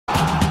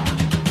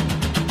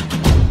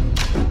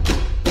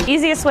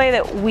Easiest way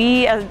that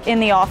we in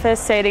the office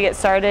say to get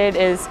started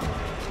is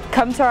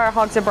come to our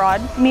Hogs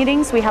Abroad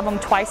meetings. We have them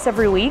twice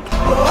every week.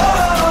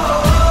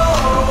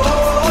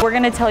 We're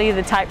going to tell you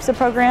the types of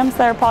programs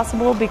that are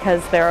possible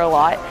because there are a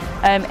lot,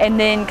 and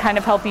then kind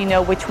of help you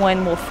know which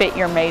one will fit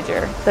your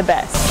major the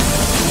best.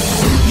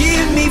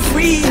 Give me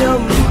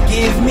freedom,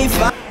 give me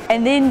fire.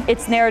 And then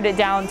it's narrowed it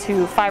down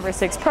to 5 or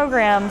 6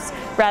 programs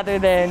rather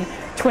than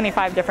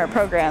 25 different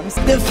programs.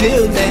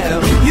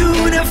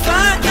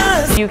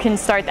 You can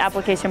start the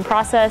application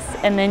process,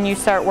 and then you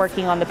start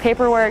working on the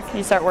paperwork,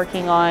 you start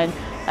working on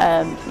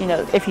you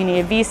know, if you need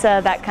a visa,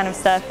 that kind of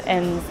stuff,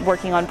 and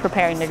working on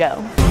preparing to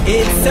go.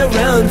 It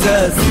surrounds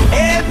us,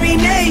 every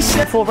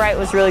nation. Fulbright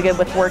was really good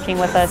with working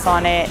with us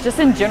on it. Just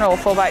in general,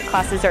 Fulbright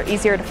classes are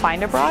easier to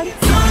find abroad.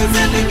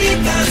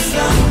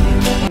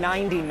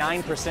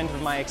 99%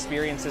 of my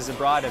experiences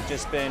abroad have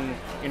just been,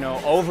 you know,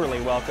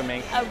 overly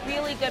welcoming. A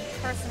really good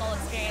personal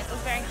experience. It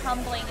was a very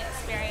humbling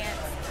experience.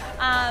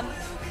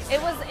 It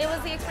was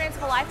the experience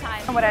of a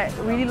lifetime. What I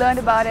really learned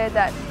about it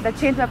that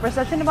changed my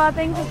perception about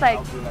things is like,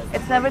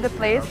 it's never the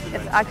place,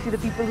 it's actually the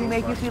people who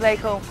make you feel like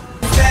home.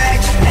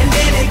 And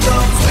then it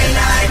goes when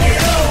I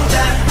get